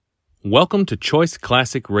Welcome to Choice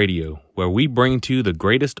Classic Radio, where we bring to you the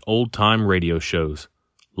greatest old-time radio shows.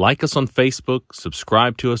 Like us on Facebook,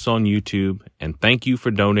 subscribe to us on YouTube, and thank you for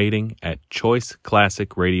donating at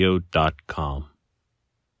choiceclassicradio.com.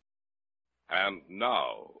 And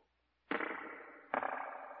now,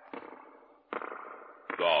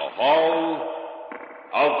 the Hall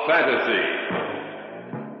of Fantasy.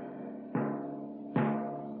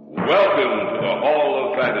 Welcome to the Hall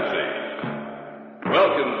of Fantasy.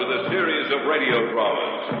 Welcome to the series of radio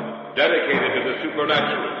dramas dedicated to the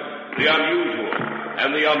supernatural, the unusual,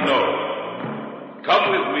 and the unknown. Come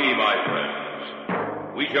with me, my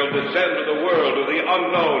friends. We shall descend to the world of the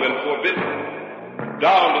unknown and forbidden,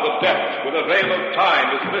 down to the depths where the veil of time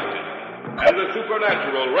is lifted, and the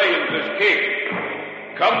supernatural reigns as king.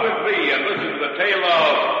 Come with me and listen to the tale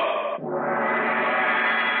of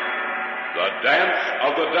The Dance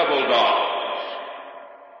of the Devil Dolls.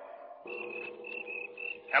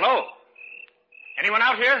 Hello? Anyone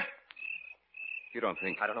out here? You don't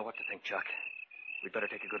think... I don't know what to think, Chuck. We'd better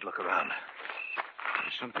take a good look around.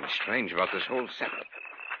 There's something strange about this whole setup.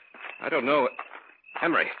 I don't know...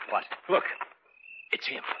 Emery. What? Look. It's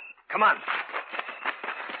him. Come on.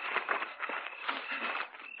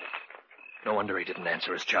 No wonder he didn't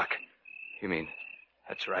answer us, Chuck. You mean?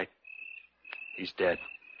 That's right. He's dead.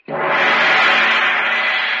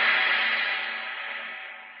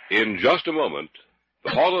 In just a moment, the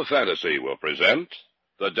Hall of Fantasy will present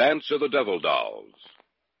The Dance of the Devil Dolls.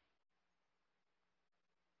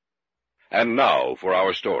 And now for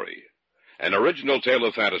our story. An original tale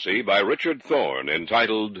of fantasy by Richard Thorne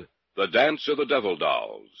entitled The Dance of the Devil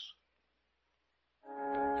Dolls.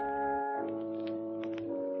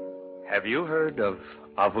 Have you heard of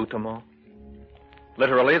avoutement?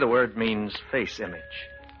 Literally, the word means face image.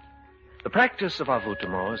 The practice of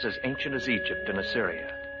avoutement is as ancient as Egypt and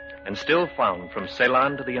Assyria, and still found from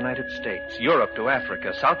Ceylon to the United States, Europe to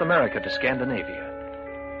Africa, South America to Scandinavia.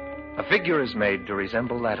 A figure is made to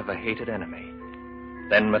resemble that of a hated enemy,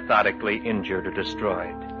 then methodically injured or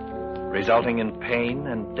destroyed, resulting in pain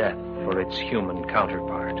and death for its human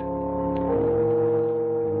counterpart.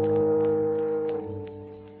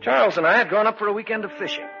 Charles and I had gone up for a weekend of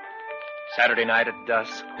fishing. Saturday night at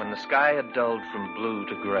dusk, when the sky had dulled from blue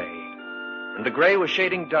to gray, and the gray was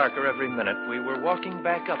shading darker every minute, we were walking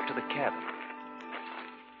back up to the cabin.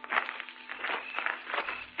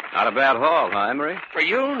 Not a bad haul, huh, Emery? For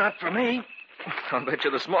you, not for me. I'll bet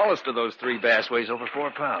you the smallest of those 3 bass weighs over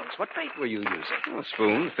 4 pounds. What bait were you using? Oh,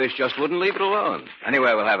 spoon. Fish just wouldn't leave it alone.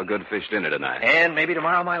 Anyway, we'll have a good fish dinner tonight. And maybe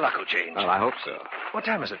tomorrow my luck will change. Well, I hope so. What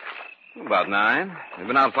time is it? About 9. We've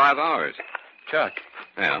been out 5 hours. Chuck,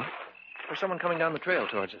 Yeah? there's someone coming down the trail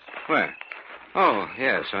towards us. Where? Oh,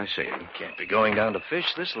 yes, I see. Can't be going down to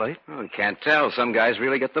fish this late. Oh, you can't tell. Some guys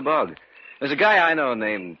really get the bug. There's a guy I know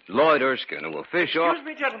named Lloyd Erskine who will fish off...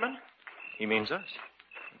 Excuse me, gentlemen. He means us.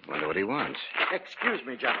 Wonder what he wants. Excuse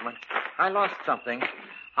me, gentlemen. I lost something.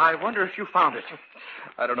 I wonder if you found it.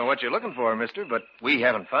 I don't know what you're looking for, mister, but we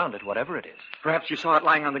haven't found it, whatever it is. Perhaps you saw it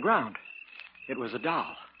lying on the ground. It was a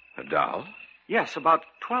doll. A doll? Yes, about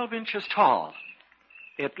 12 inches tall.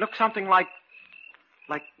 It looked something like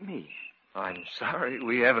me. I'm sorry,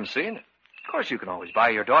 we haven't seen it. Of course, you can always buy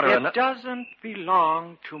your daughter It doesn't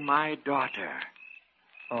belong to my daughter.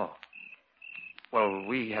 Oh. Well,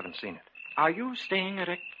 we haven't seen it. Are you staying at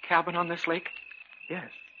a cabin on this lake? Yes.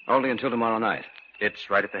 Only until tomorrow night. It's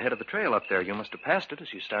right at the head of the trail up there. You must have passed it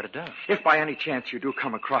as you started down. If by any chance you do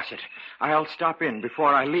come across it, I'll stop in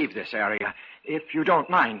before I leave this area, if you don't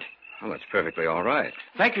mind. Oh, that's perfectly all right.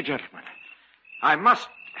 Thank you, gentlemen. I must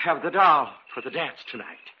have the doll for the dance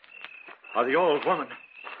tonight, or the old woman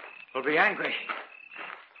will be angry.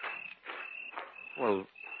 Well,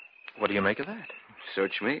 what do you make of that?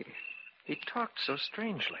 Search me. He talked so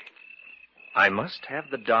strangely. I must have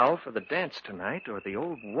the doll for the dance tonight, or the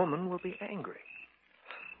old woman will be angry.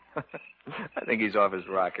 I think he's off his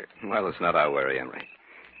rocker. Well, it's not our worry, Emery.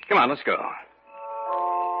 Come on, let's go.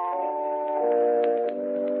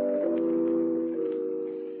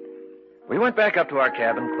 We went back up to our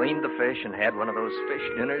cabin, cleaned the fish, and had one of those fish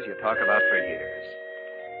dinners you talk about for years.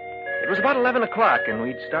 It was about 11 o'clock, and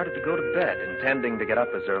we'd started to go to bed, intending to get up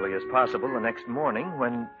as early as possible the next morning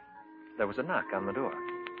when there was a knock on the door.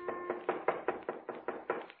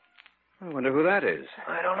 I wonder who that is.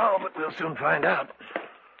 I don't know, but we'll soon find out.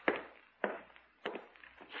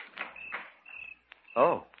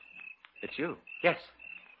 Oh, it's you. Yes.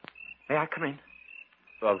 May I come in?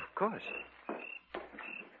 Of course.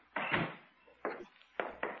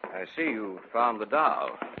 I see you found the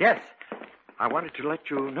doll. Yes. I wanted to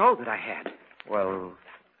let you know that I had. Well,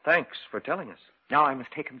 thanks for telling us. Now I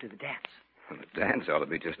must take him to the dance. Well, the dance ought to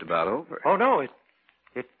be just about over. Oh, no, it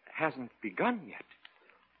hasn't begun yet.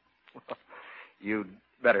 You'd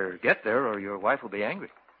better get there or your wife will be angry.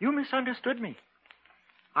 You misunderstood me.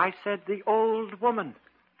 I said the old woman,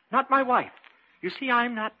 not my wife. You see,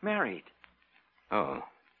 I'm not married. Oh.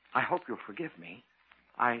 I hope you'll forgive me.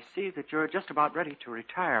 I see that you're just about ready to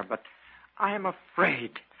retire, but I'm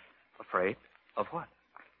afraid. Afraid? Of what?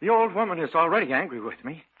 The old woman is already angry with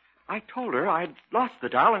me. I told her I'd lost the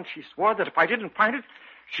doll, and she swore that if I didn't find it,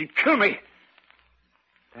 she'd kill me.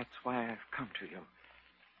 That's why I've come to you.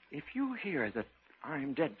 If you hear that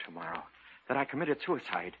I'm dead tomorrow, that I committed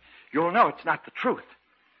suicide, you'll know it's not the truth.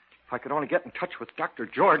 If I could only get in touch with Dr.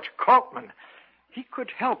 George Kaltman, he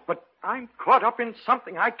could help, but I'm caught up in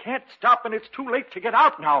something I can't stop, and it's too late to get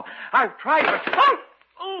out now. I've tried, but...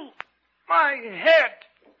 Oh, my head!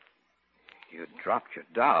 You dropped your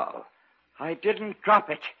doll. I didn't drop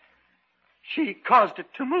it. She caused it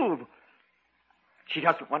to move. She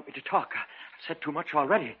doesn't want me to talk. I've said too much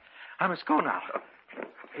already. I must go now.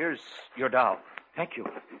 Here's your doll. Thank you.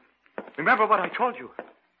 Remember what I told you.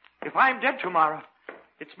 If I'm dead tomorrow,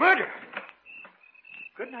 it's murder.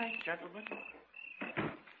 Good night, gentlemen.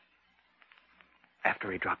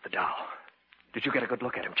 After he dropped the doll, did you get a good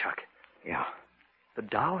look at him, Chuck? Yeah. The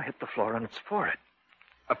doll hit the floor on its forehead.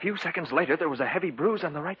 A few seconds later, there was a heavy bruise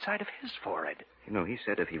on the right side of his forehead. You know, he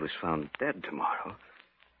said if he was found dead tomorrow,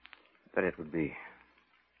 that it would be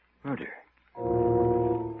murder.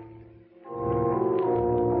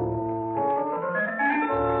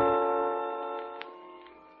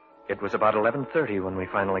 It was about 11:30 when we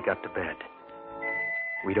finally got to bed.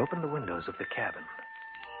 We'd opened the windows of the cabin.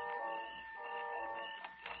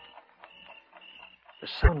 The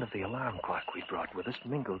sound of the alarm clock we brought with us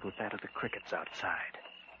mingled with that of the crickets outside.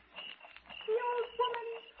 The old woman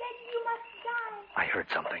said you must die. I heard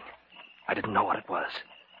something. I didn't know what it was.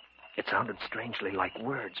 It sounded strangely like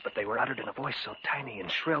words, but they were uttered in a voice so tiny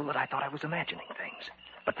and shrill that I thought I was imagining things.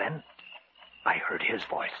 But then, I heard his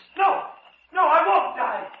voice. No, I won't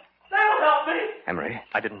die. They'll help me. Emery,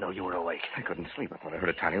 I didn't know you were awake. I couldn't sleep. I thought I heard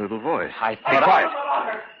a tiny little voice. Be quiet.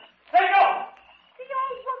 They know. The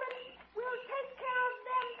old woman will take care of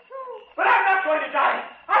them, too. But I'm not going to die.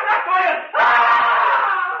 I'm not going to...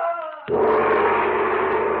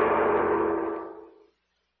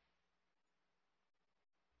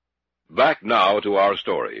 Back now to our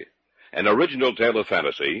story. An original tale of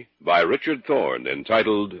fantasy by Richard Thorne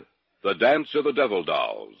entitled The Dance of the Devil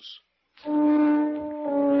Dolls.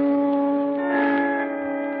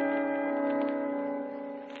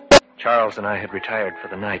 Charles and I had retired for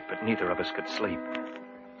the night, but neither of us could sleep.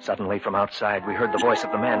 Suddenly, from outside, we heard the voice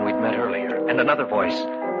of the man we'd met earlier, and another voice,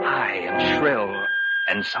 high and shrill,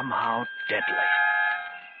 and somehow deadly.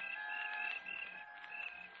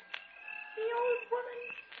 The old woman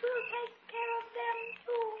will take care of them,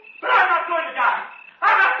 too. But I'm not going to die.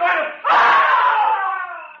 I'm not going to...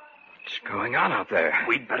 What's going on out there?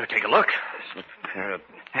 We'd better take a look. A pair of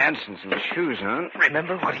pants and some shoes on.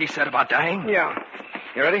 Remember what he said about dying? Yeah.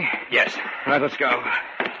 You ready? Yes. All right, let's go.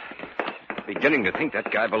 Beginning to think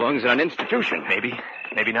that guy belongs in an institution. Maybe.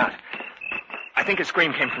 Maybe not. I think his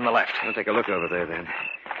scream came from the left. I'll take a look over there, then.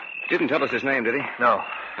 Didn't tell us his name, did he? No.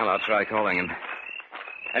 Well, I'll try calling him.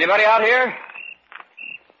 Anybody out here?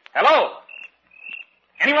 Hello?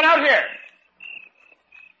 Anyone out here?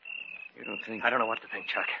 You don't think... I don't know what to think,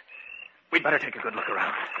 Chuck. We'd better take a good look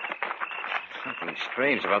around. Something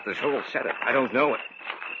strange about this whole setup. I don't know it.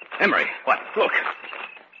 Emery. What? Look.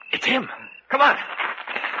 It's him. Come on.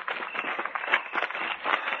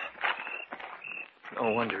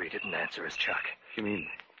 No wonder he didn't answer us, Chuck. You mean...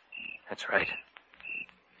 That's right.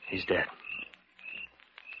 He's dead.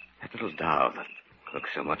 That little doll that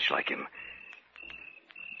looks so much like him.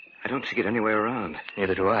 I don't see it anywhere around.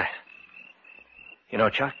 Neither do I. You know,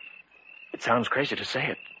 Chuck, it sounds crazy to say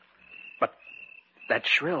it, but that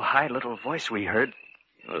shrill, high little voice we heard...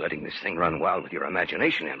 You're letting this thing run wild with your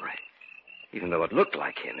imagination, Emery. Even though it looked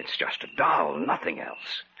like him, it's just a doll, nothing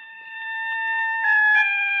else.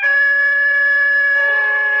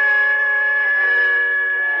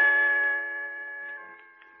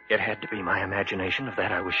 It had to be my imagination, of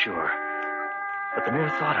that I was sure. But the mere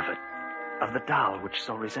thought of it, of the doll which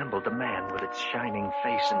so resembled the man with its shining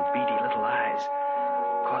face and beady little eyes,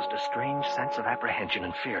 caused a strange sense of apprehension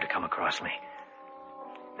and fear to come across me.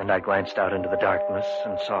 And I glanced out into the darkness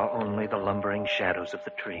and saw only the lumbering shadows of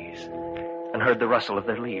the trees and heard the rustle of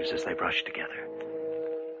their leaves as they brushed together.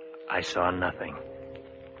 I saw nothing.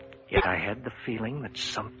 Yet I had the feeling that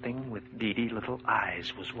something with beady little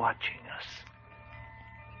eyes was watching us.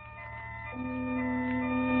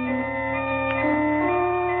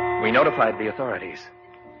 We notified the authorities.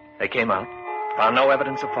 They came out, Found no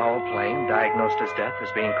evidence of foul play and diagnosed his death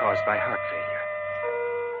as being caused by heart failure.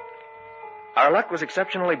 Our luck was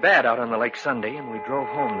exceptionally bad out on the lake Sunday, and we drove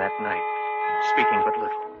home that night, speaking but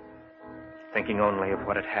little, thinking only of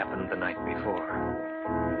what had happened the night before.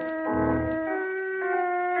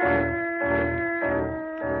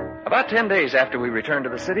 About 10 days after we returned to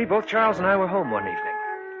the city, both Charles and I were home one evening.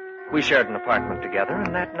 We shared an apartment together,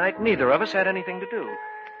 and that night neither of us had anything to do.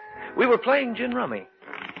 We were playing gin rummy.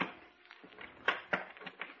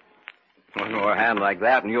 One more hand like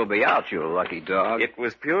that and you'll be out, you lucky dog. It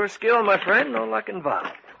was pure skill, my friend. No luck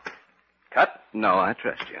involved. Cut? No, I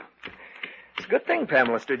trust you. It's a good thing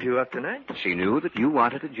Pamela stood you up tonight. She knew that you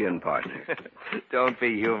wanted a gin partner. Don't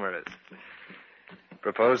be humorous.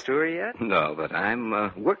 Proposed to her yet? No, but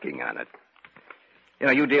I'm working on it. You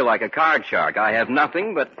know, you deal like a card shark. I have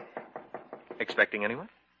nothing but... Expecting anyone?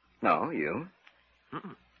 No, you.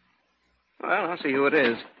 Well, I'll see who it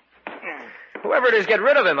is. Whoever it is, get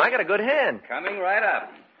rid of him. I got a good hand. Coming right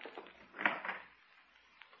up.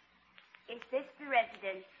 Is this the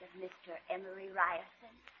residence of Mr. Emery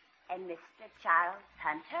Ryerson and Mr. Charles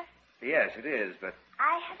Hunter? Yes, it is, but...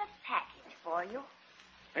 I have a package for you.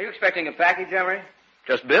 Are you expecting a package, Emery?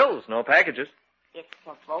 Just bills, no packages. It's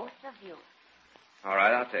for both of you. All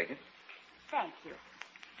right, I'll take it. Thank you.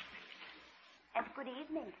 And good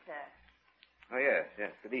evening, sir. Oh,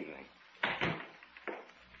 yes, good evening.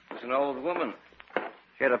 It's an old woman.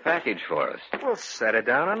 She had a package for us. Well, set it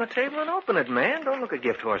down on the table and open it, man. Don't look a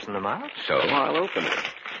gift horse in the mouth. So I'll open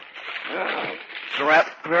it. Oh, it's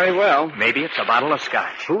wrapped very well. Maybe it's a bottle of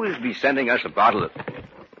scotch. Who is be sending us a bottle of...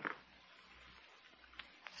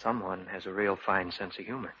 Someone has a real fine sense of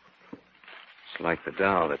humor. It's like the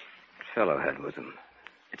doll that fellow had with him.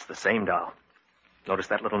 It's the same doll. Notice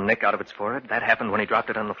that little nick out of its forehead? That happened when he dropped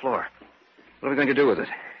it on the floor. What are we going to do with it?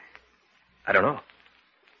 I don't know.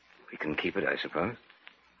 We can keep it, I suppose.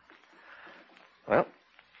 Well,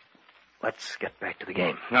 let's get back to the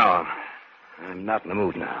game. No, I'm not in the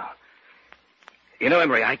mood now. You know,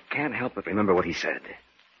 Emery, I can't help but remember what he said.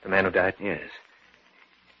 The man who died? Yes.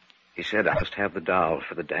 He said I must have the doll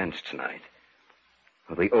for the dance tonight,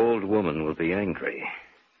 or the old woman will be angry.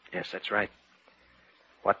 Yes, that's right.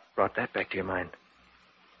 What brought that back to your mind?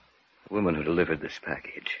 The woman who delivered this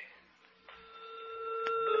package.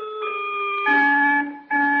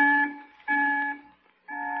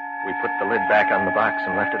 We put the lid back on the box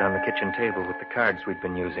and left it on the kitchen table with the cards we'd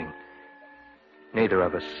been using. Neither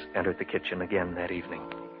of us entered the kitchen again that evening.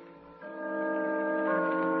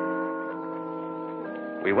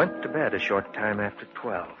 We went to bed a short time after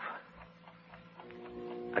 12.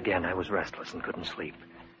 Again, I was restless and couldn't sleep.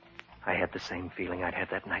 I had the same feeling I'd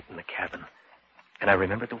had that night in the cabin. And I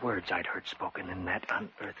remembered the words I'd heard spoken in that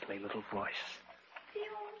unearthly little voice. The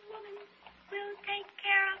old woman will take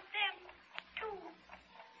care of them, too.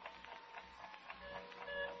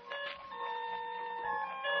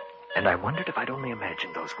 And I wondered if I'd only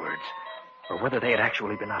imagined those words, or whether they had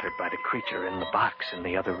actually been uttered by the creature in the box in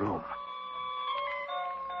the other room.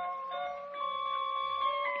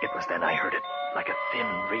 It was then I heard it, like a thin,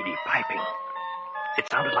 reedy piping. It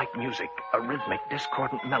sounded like music, a rhythmic,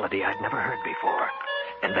 discordant melody I'd never heard before.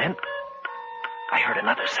 And then I heard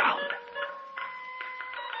another sound.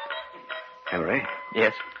 Emery?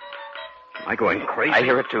 Yes? Am I going crazy? I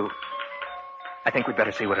hear it, too. I think we'd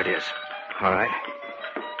better see what it is. All right.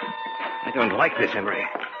 I don't like this, Emery.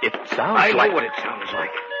 It sounds I like... know what it sounds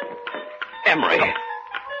like. Emery. Oh.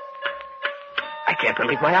 I can't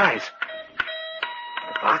believe my eyes.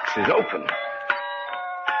 The box is open.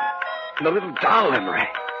 And the little doll, Emery.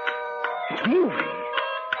 It's moving.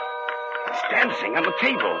 It's dancing on the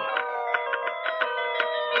table.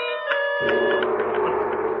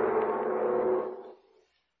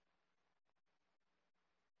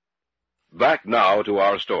 Back now to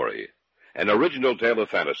our story. An original tale of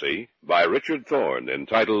fantasy by Richard Thorne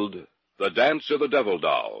entitled The Dance of the Devil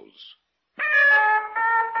Dolls.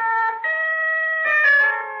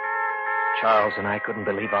 Charles and I couldn't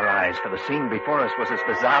believe our eyes, for the scene before us was as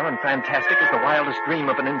bizarre and fantastic as the wildest dream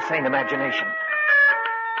of an insane imagination.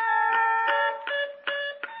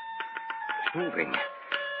 It's moving.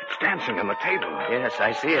 It's dancing on the table. Yes,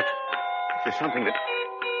 I see it. This is something that...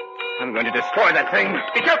 I'm going to destroy that thing.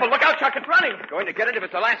 Be careful. Look out, Chuck. It's running. I'm going to get it if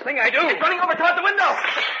it's the last thing I do. It's running over toward the window.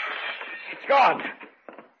 It's gone.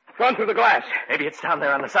 It's gone through the glass. Maybe it's down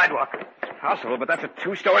there on the sidewalk. It's possible, but that's a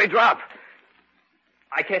 2-story drop.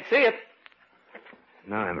 I can't see it.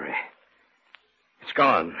 No, Emery. It's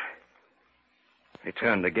gone. They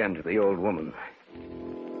turned again to the old woman.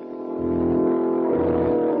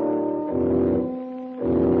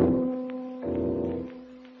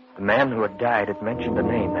 The man who had died had mentioned a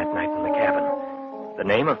name that night in the cabin. The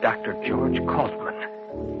name of Dr. George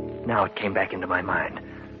Kaltman. Now it came back into my mind.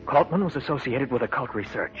 Kaltman was associated with occult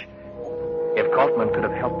research. If Kaltman could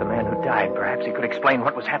have helped the man who died, perhaps he could explain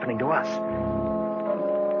what was happening to us.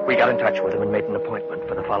 We got in touch with him and made an appointment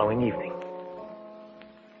for the following evening.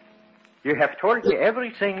 You have told me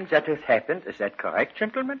everything that has happened. Is that correct,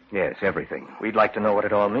 gentlemen? Yes, everything. We'd like to know what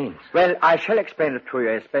it all means. Well, I shall explain it to you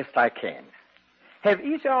as best I can. Have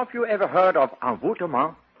either of you ever heard of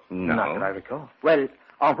envoûtement? No. Not that I recall. Well,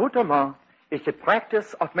 envoûtement is the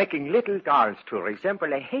practice of making little dolls to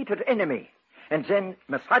resemble a hated enemy and then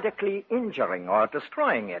methodically injuring or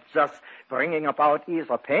destroying it, thus bringing about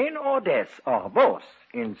either pain or death, or both,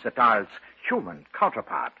 in the doll's human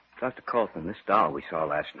counterpart. Dr. Kaltman, this doll we saw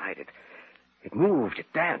last night, it moved,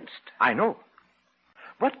 it danced. I know.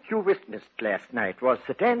 What you witnessed last night was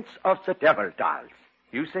the dance of the devil dolls.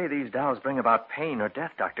 You say these dolls bring about pain or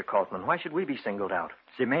death, Dr. Kaltman. Why should we be singled out?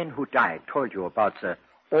 The man who died told you about the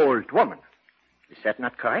old woman. Is that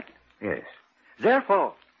not correct? Yes.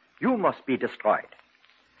 Therefore, you must be destroyed.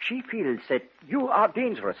 She feels that you are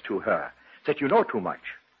dangerous to her, that you know too much.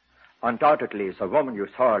 Undoubtedly, the woman you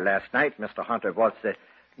saw last night, Mr. Hunter, was the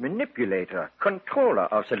manipulator, controller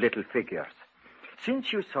of the little figures.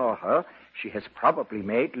 Since you saw her, she has probably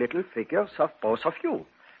made little figures of both of you.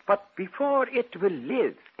 But before it will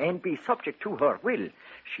live and be subject to her will,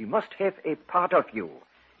 she must have a part of you,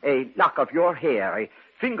 a lock of your hair, a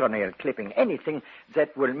fingernail clipping, anything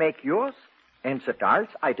that will make yours and the doll's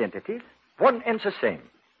identities one and the same.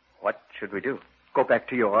 What should we do? Go back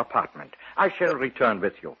to your apartment. I shall return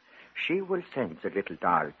with you. She will send the little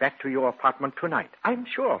doll back to your apartment tonight. I'm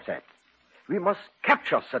sure of that. We must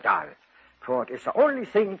capture the doll, for it is the only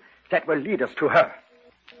thing that will lead us to her.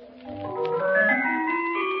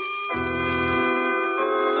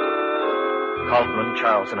 Kaltman,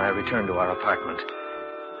 Charles, and I returned to our apartment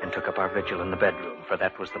and took up our vigil in the bedroom, for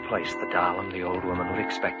that was the place the doll and the old woman would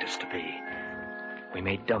expect us to be. We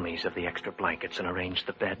made dummies of the extra blankets and arranged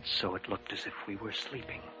the beds so it looked as if we were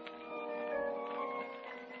sleeping.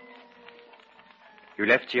 You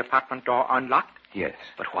left the apartment door unlocked? Yes.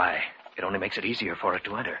 But why? It only makes it easier for it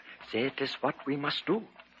to enter. That is what we must do.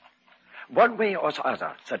 One way or the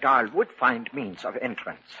other, the doll would find means of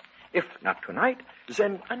entrance. If not tonight,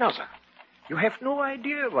 then another. You have no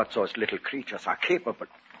idea what those little creatures are capable.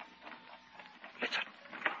 Listen.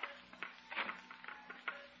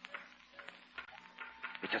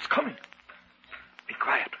 It is coming. Be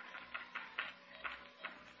quiet.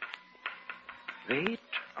 Wait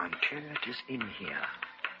until it is in here.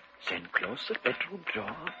 Then close the bedroom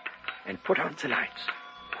door and put on the lights.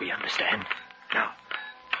 We understand. Now,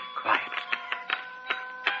 quiet.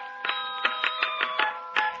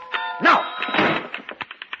 Now!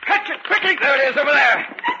 Catch it quickly! There it is over there.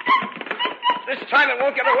 This time it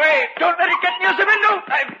won't get away. Don't let it get near the window!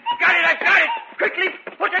 I've got it! Quickly,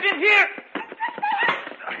 put it in here!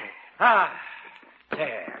 Ah,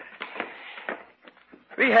 there.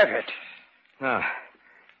 We have it. Now,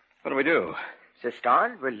 what do we do? This doll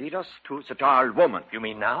will lead us to the doll woman. You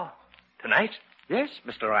mean now? Tonight? Yes,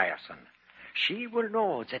 Mr. Ryerson. She will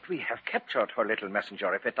know that we have captured her little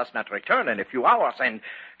messenger if it does not return in a few hours, and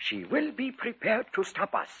she will be prepared to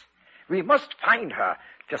stop us. We must find her,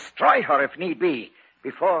 destroy her if need be,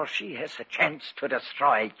 before she has a chance to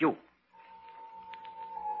destroy you.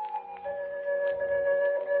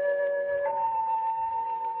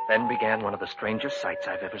 Then began one of the strangest sights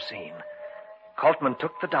I've ever seen. Kaltman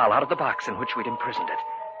took the doll out of the box in which we'd imprisoned it,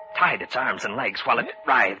 tied its arms and legs while it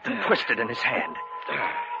writhed and twisted in his hand.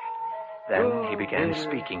 Then he began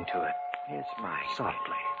speaking to it,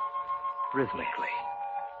 softly, rhythmically,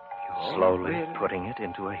 slowly putting it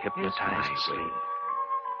into a hypnotized sleep.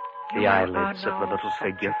 The eyelids of the little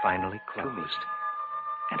figure finally closed,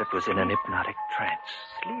 and it was in an hypnotic trance.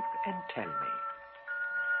 Sleep and tell me.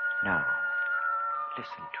 Now,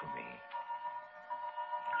 listen to me.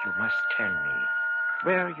 You must tell me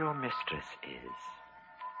where your mistress is.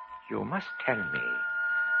 You must tell me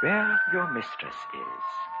where your mistress is.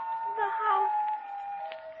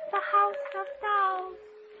 The house of dolls.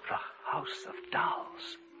 The House of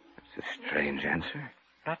Dolls. It's a strange answer.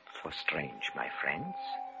 Not so strange, my friends.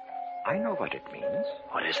 I know what it means.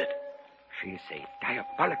 What is it? She's a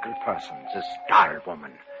diabolical person, this doll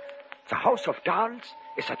woman. The House of Dolls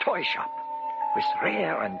is a toy shop with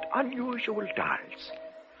rare and unusual dolls.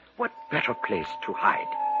 What better place to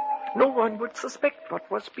hide? No one would suspect what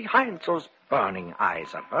was behind those burning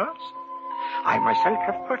eyes of hers. I myself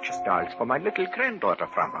have purchased dolls for my little granddaughter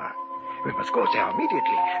from her. We must go there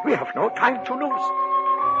immediately. We have no time to lose.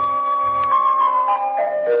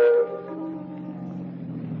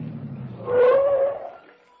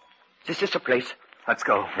 This is the place. Let's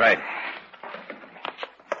go. Right.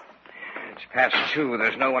 It's past 2.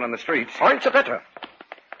 There's no one on the streets. Points are better.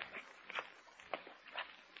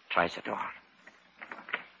 Try the door.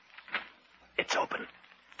 It's open.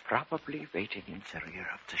 Probably waiting in the rear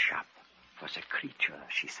of the shop for the creature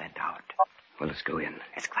she sent out. Well, let's go in.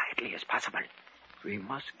 As quietly as possible. We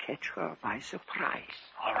must catch her by surprise.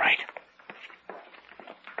 All right.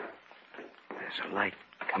 There's a light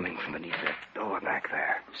coming from beneath that door back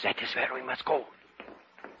there. That is where we must go.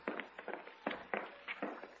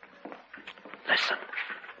 Listen.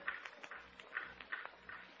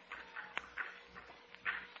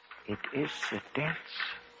 It is the dance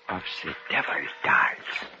of the devil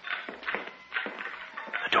dolls.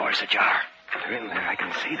 The door's ajar. They're in there. I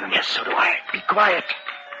can see them. Yes, so do I. Be quiet.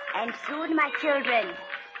 And soon, my children,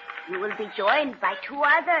 you will be joined by 2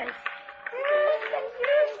 others.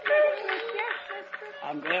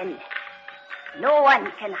 And then, no one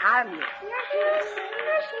can harm you.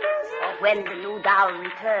 For when the new doll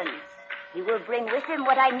returns, he will bring with him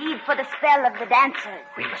what I need for the spell of the dancers.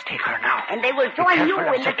 We must take her now. And they will join you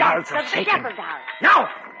in the dance of the devil doll. Now!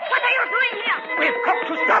 What are you doing here? We've come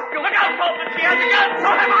to stop you. Look out, Bolton. She has a gun. So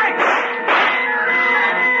have I.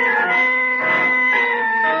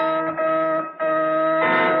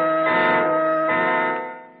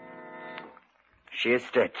 She is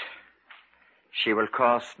dead. She will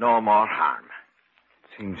cause no more harm.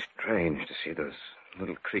 Seems strange to see those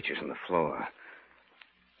little creatures on the floor.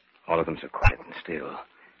 All of them so quiet and still.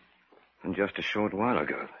 And just a short while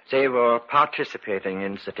ago. They were participating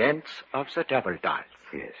in the dance of the devil dolls.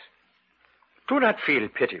 Yes. Do not feel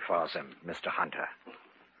pity for them, Mr. Hunter.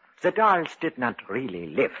 The dolls did not really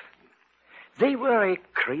live. They were a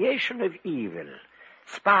creation of evil,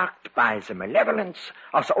 sparked by the malevolence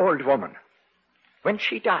of the old woman. When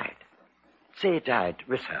she died, they died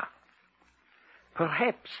with her.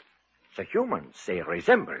 Perhaps the humans they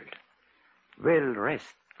resembled will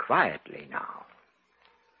rest quietly now.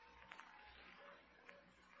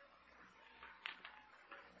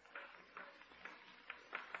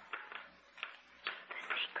 The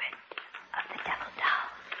secret of the devil doll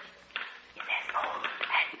is as old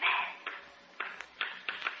as man.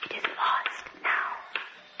 It is lost now,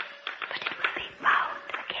 but it will be found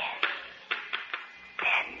again.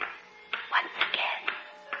 Then, once again,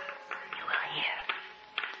 you will hear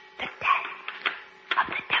the dance of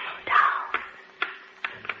the devil doll.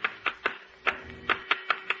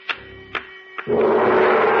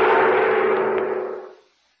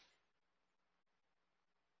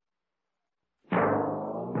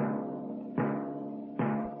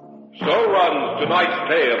 So runs tonight's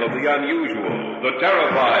tale of the unusual, the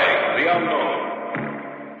terrifying, the unknown.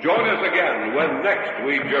 Join us again when next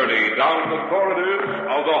we journey down the corridors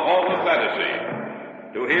of the Hall of Fantasy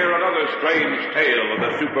to hear another strange tale of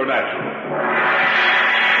the supernatural.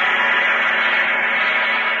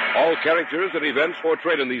 All characters and events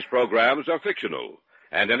portrayed in these programs are fictional,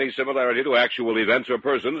 and any similarity to actual events or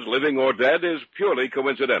persons, living or dead, is purely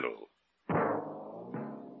coincidental.